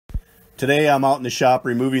Today I'm out in the shop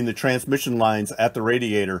removing the transmission lines at the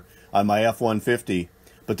radiator on my F-150,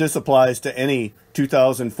 but this applies to any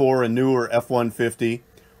 2004 and newer F-150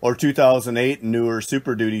 or 2008 and newer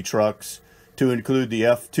Super Duty trucks, to include the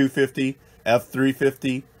F-250,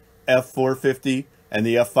 F-350, F-450, and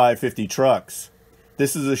the F-550 trucks.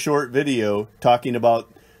 This is a short video talking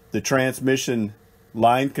about the transmission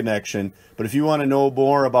line connection, but if you want to know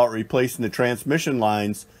more about replacing the transmission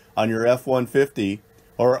lines on your F-150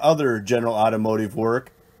 or other general automotive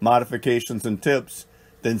work, modifications and tips,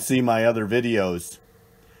 then see my other videos.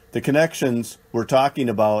 The connections we're talking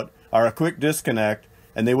about are a quick disconnect,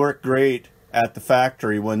 and they work great at the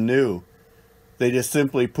factory when new. They just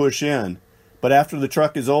simply push in. But after the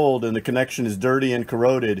truck is old and the connection is dirty and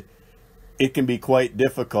corroded, it can be quite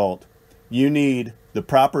difficult. You need the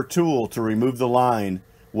proper tool to remove the line,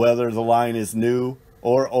 whether the line is new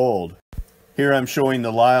or old. Here I'm showing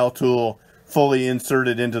the Lisle tool fully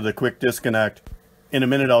inserted into the quick disconnect. In a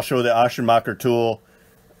minute I'll show the Aschenmacher tool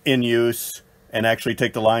in use and actually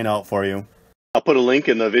take the line out for you. I'll put a link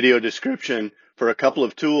in the video description for a couple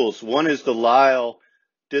of tools. One is the Lisle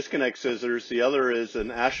disconnect scissors, the other is an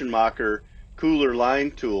Aschenmacher cooler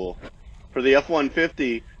line tool. For the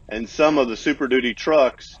F-150 and some of the Super Duty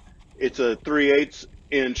trucks, it's a 3/8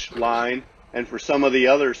 inch line, and for some of the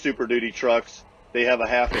other Super Duty trucks, they have a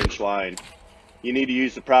 1/2 inch line. You need to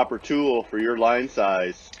use the proper tool for your line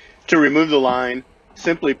size. To remove the line,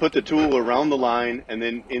 simply put the tool around the line and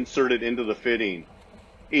then insert it into the fitting.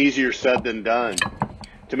 Easier said than done.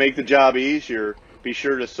 To make the job easier, be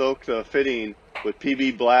sure to soak the fitting with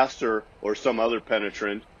PB Blaster or some other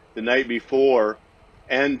penetrant the night before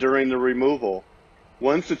and during the removal.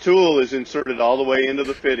 Once the tool is inserted all the way into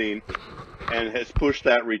the fitting and has pushed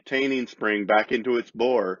that retaining spring back into its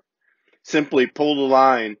bore, simply pull the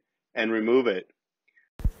line and remove it.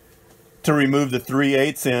 To remove the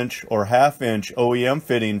 3/8 inch or 1/2 inch OEM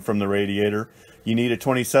fitting from the radiator, you need a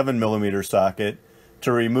 27mm socket.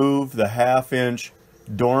 To remove the 1/2 inch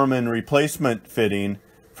Dorman replacement fitting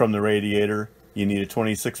from the radiator, you need a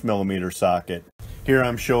 26mm socket. Here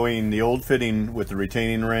I'm showing the old fitting with the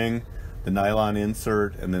retaining ring, the nylon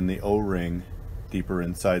insert, and then the O-ring deeper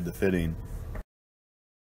inside the fitting.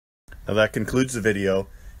 Now that concludes the video.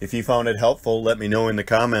 If you found it helpful, let me know in the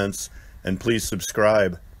comments, and please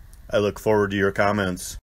subscribe. I look forward to your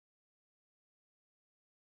comments.